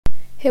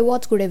Hey,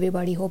 what's good,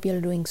 everybody? Hope you're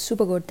doing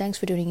super good. Thanks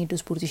for tuning into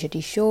Spoorthi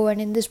Shetty show. And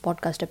in this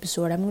podcast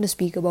episode, I'm going to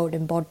speak about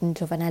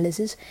importance of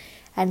analysis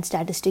and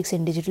statistics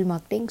in digital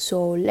marketing.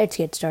 So let's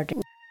get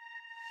started.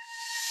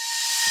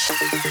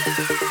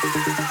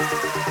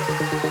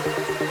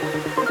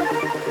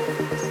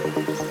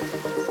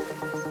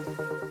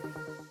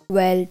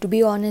 Well, to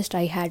be honest,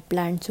 I had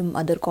planned some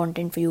other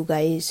content for you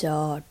guys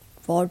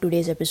for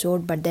today's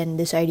episode, but then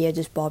this idea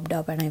just popped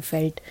up, and I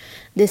felt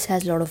this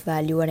has a lot of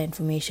value and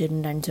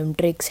information and some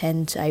tricks.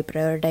 Hence, I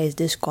prioritized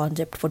this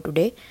concept for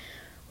today.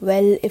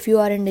 Well, if you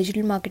are in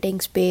digital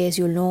marketing space,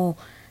 you'll know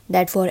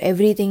that for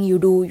everything you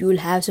do, you'll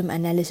have some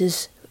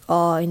analysis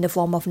in the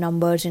form of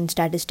numbers and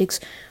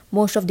statistics.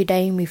 Most of the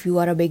time, if you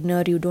are a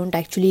beginner, you don't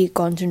actually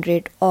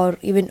concentrate or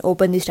even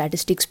open the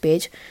statistics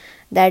page.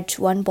 That's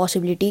one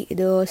possibility.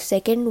 The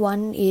second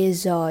one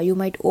is you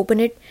might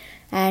open it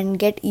and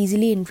get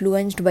easily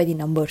influenced by the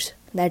numbers.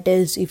 That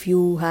is, if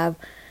you have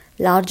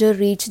larger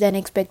reach than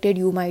expected,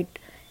 you might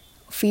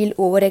feel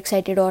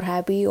overexcited or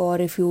happy, or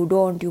if you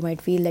don't, you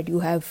might feel that you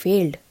have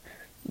failed.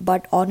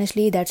 But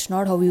honestly, that's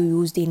not how you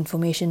use the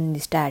information in the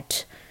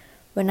stats.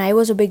 When I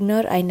was a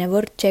beginner, I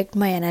never checked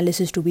my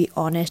analysis, to be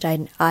honest.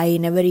 I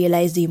never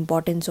realized the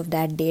importance of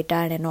that data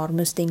and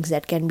enormous things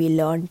that can be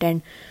learned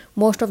and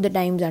most of the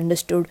times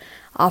understood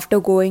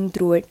after going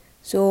through it.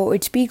 So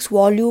it speaks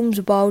volumes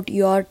about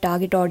your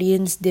target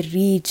audience, the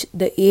reach,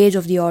 the age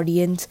of the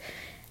audience,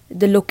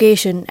 the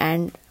location,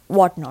 and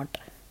whatnot.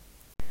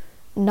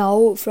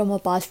 Now, from a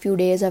past few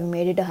days, I've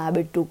made it a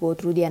habit to go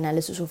through the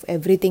analysis of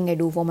everything I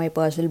do for my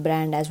personal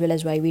brand as well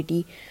as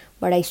YVT.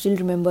 But I still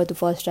remember the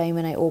first time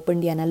when I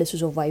opened the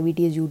analysis of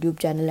YVT's YouTube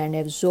channel, and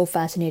I was so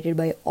fascinated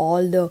by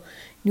all the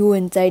new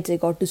insights I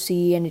got to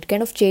see, and it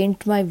kind of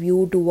changed my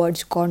view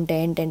towards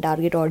content and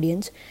target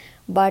audience.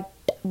 But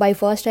by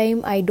first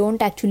time, I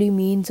don't actually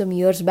mean some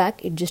years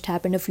back. It just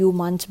happened a few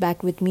months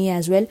back with me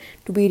as well,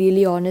 to be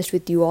really honest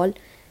with you all.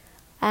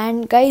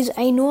 And guys,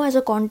 I know as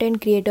a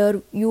content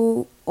creator,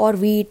 you or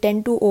we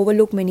tend to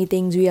overlook many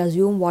things. We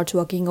assume what's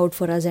working out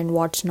for us and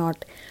what's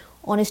not.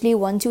 Honestly,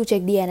 once you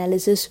check the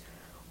analysis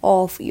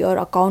of your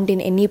account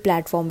in any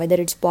platform, whether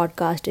it's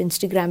podcast,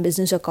 Instagram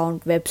business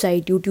account,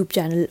 website, YouTube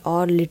channel,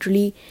 or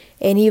literally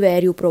anywhere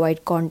you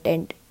provide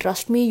content,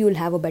 trust me, you'll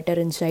have a better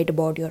insight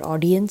about your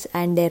audience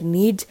and their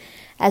needs,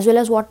 as well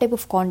as what type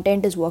of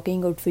content is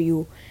working out for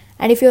you.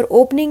 And if you're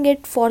opening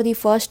it for the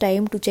first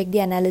time to check the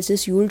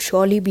analysis, you will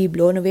surely be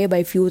blown away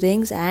by few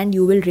things and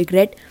you will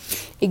regret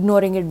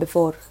ignoring it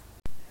before.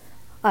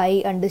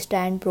 I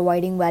understand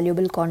providing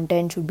valuable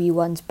content should be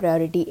one's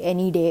priority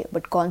any day,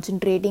 but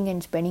concentrating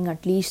and spending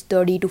at least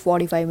 30 to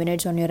 45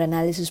 minutes on your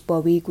analysis per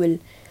week will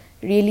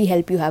really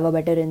help you have a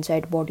better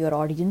insight about your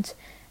audience.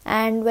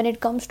 And when it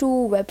comes to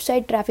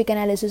website traffic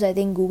analysis, I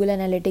think Google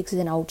Analytics is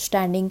an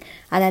outstanding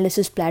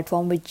analysis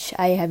platform which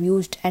I have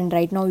used and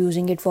right now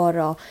using it for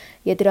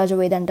Yatiraja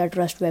Vedanta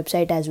Trust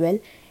website as well.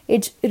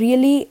 It's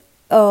really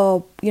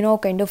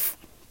kind of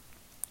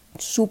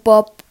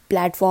superb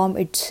platform.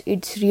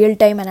 Its real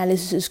time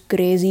analysis is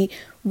crazy.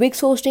 Wix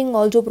hosting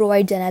also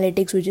provides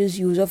analytics which is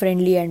user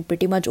friendly and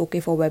pretty much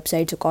okay for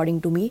websites according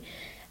to me.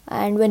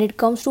 And when it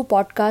comes to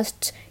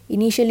podcasts,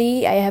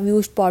 initially I have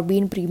used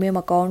Podbean premium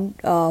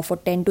account for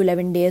 10 to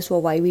 11 days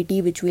for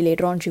YVT, which we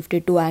later on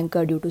shifted to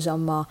Anchor due to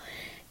some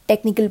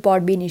technical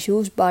Podbean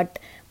issues. But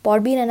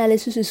Podbean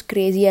analysis is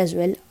crazy as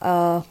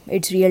well.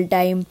 It's real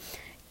time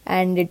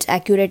and its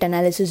accurate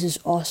analysis is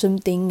awesome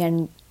thing,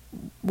 and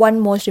one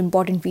most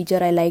important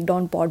feature I liked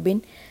on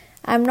Podbean.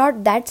 I'm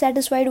not that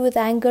satisfied with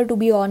Anchor, to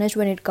be honest,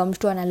 when it comes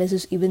to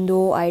analysis, even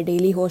though I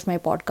daily host my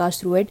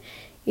podcast through it.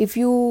 If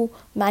you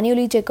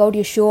manually check out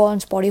your show on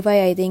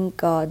Spotify, I think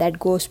that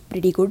goes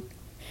pretty good.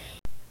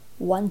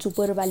 One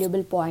super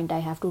valuable point I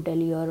have to tell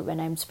here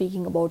when I'm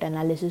speaking about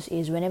analysis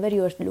is whenever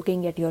you're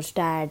looking at your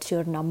stats,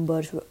 your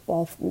numbers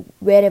of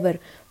wherever,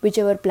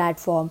 whichever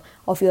platform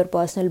of your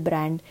personal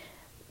brand,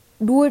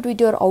 do it with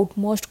your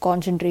utmost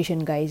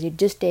concentration, guys. It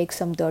just takes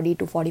some 30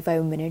 to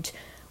 45 minutes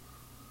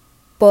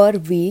per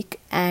week,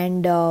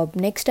 and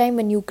next time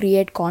when you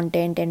create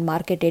content and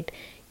market it,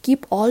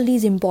 keep all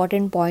these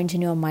important points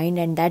in your mind,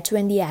 and that's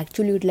when the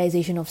actual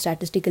utilization of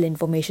statistical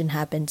information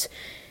happens.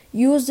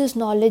 Use this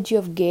knowledge you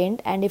have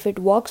gained, and if it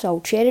works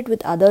out, share it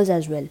with others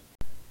as well.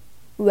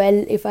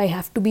 Well, if I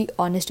have to be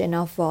honest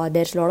enough,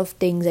 there's a lot of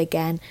things I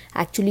can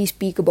actually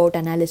speak about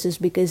analysis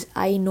because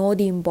I know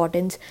the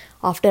importance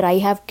after I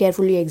have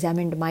carefully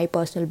examined my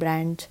personal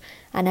brand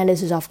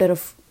analysis after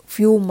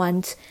few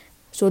months.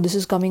 So this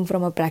is coming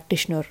from a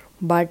practitioner,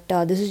 but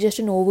this is just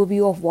an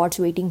overview of what's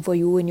waiting for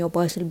you in your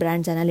personal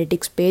brand's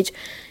analytics page.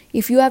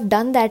 If you have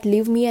done that,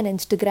 leave me an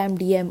Instagram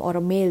DM or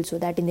a mail so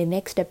that in the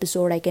next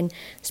episode I can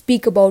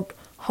speak about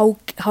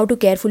how to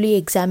carefully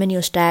examine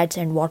your stats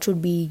and what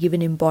should be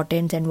given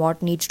importance and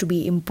what needs to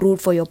be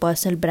improved for your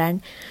personal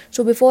brand.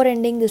 So before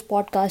ending this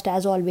podcast,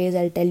 as always,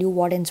 I'll tell you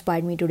what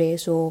inspired me today.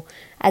 So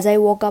as I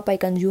woke up, I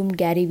consumed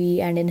Gary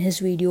Vee, and in his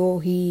video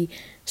he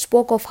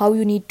spoke of how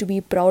you need to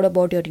be proud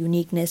about your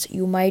uniqueness.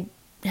 You might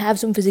have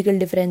some physical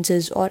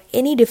differences or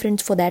any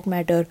difference for that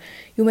matter.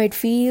 You might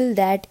feel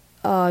that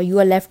you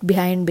are left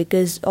behind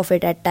because of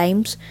it at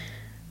times.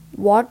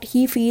 What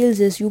he feels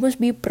is you must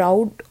be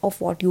proud of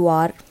what you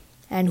are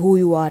and who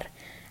you are,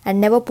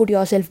 and never put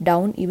yourself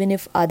down even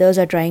if others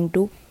are trying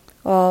to.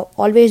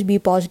 Always be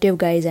positive,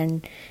 guys,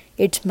 and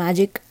it's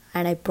magic,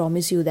 and I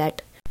promise you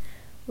that.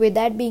 With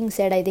that being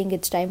said, I think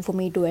it's time for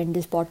me to end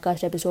this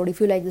podcast episode. If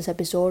you like this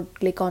episode,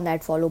 click on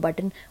that follow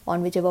button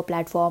on whichever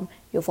platform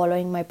you're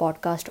following my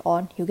podcast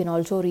on. You can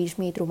also reach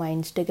me through my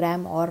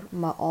Instagram or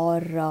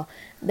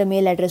the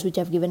mail address which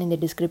I've given in the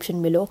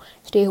description below.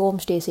 Stay home,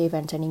 stay safe,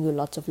 and sending you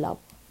lots of love.